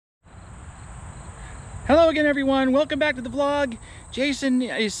Hello again, everyone. Welcome back to the vlog. Jason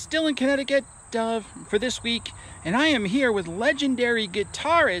is still in Connecticut for this week, and I am here with legendary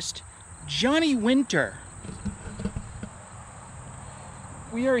guitarist Johnny Winter.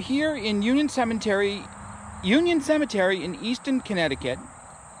 We are here in Union Cemetery in Easton, Connecticut,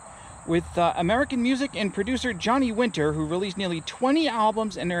 with American music and producer Johnny Winter, who released nearly 20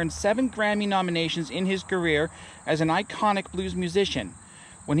 albums and earned 7 Grammy nominations in his career as an iconic blues musician.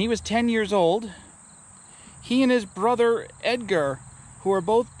 When he was 10 years old, he and his brother Edgar, who were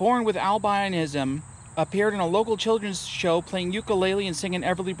both born with albinism, appeared in a local children's show playing ukulele and singing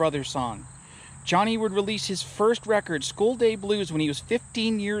Everly Brothers song. Johnny would release his first record, School Day Blues, when he was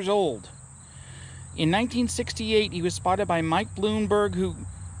 15 years old. In 1968, he was spotted by Mike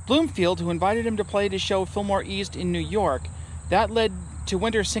Bloomfield, who invited him to play at his show Fillmore East in New York. That led to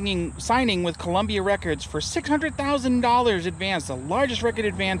Winter signing with Columbia Records for $600,000 advance, the largest record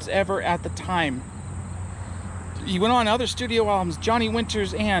advance ever at the time. He went on other studio albums, Johnny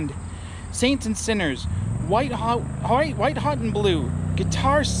Winter's and Saints and Sinners, White Hot and Blue,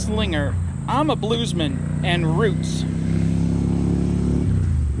 Guitar Slinger, I'm a Bluesman, and Roots.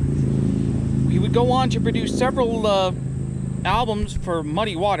 He would go on to produce several albums for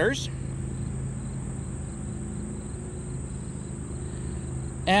Muddy Waters,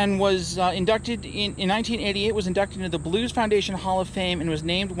 and was inducted in 1988, was inducted into the Blues Foundation Hall of Fame and was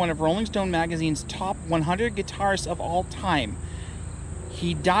named one of Rolling Stone magazine's top 100 guitarists of all time.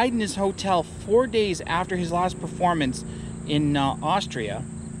 He died in his hotel 4 days after his last performance in Austria,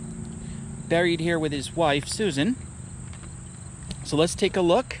 buried here with his wife Susan. So let's take a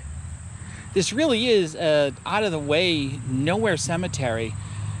look. This really is out of the way, nowhere cemetery.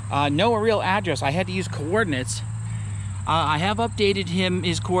 No real address. I had to use coordinates. I have updated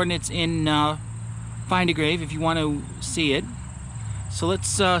his coordinates in Find a Grave if you want to see it. So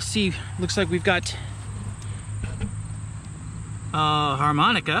let's see. Looks like we've got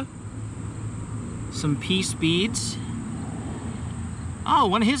harmonica, some peace beads. Oh,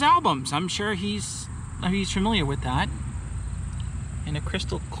 one of his albums. I'm sure he's familiar with that. And a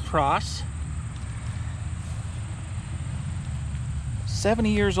crystal cross. 70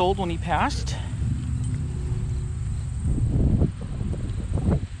 years old when he passed.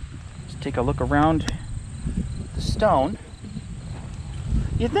 Take a look around the stone.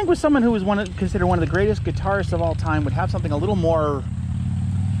 You'd think with someone who was considered one of the greatest guitarists of all time would have something a little more,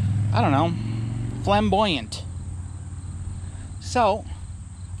 I don't know, flamboyant. So,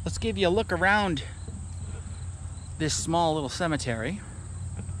 let's give you a look around this small little cemetery.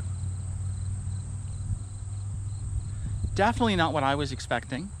 Definitely not what I was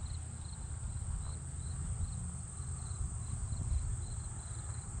expecting.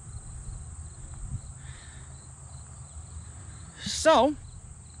 So,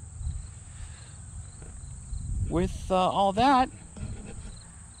 with all that,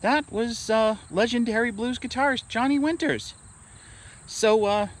 that was legendary blues guitarist Johnny Winters.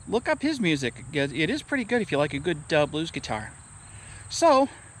 So look up his music. It is pretty good if you like a good blues guitar. So,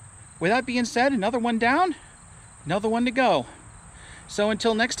 with that being said, another one down, another one to go. So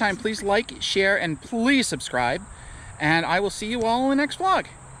until next time, please like, share, and please subscribe. And I will see you all in the next vlog.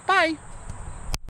 Bye!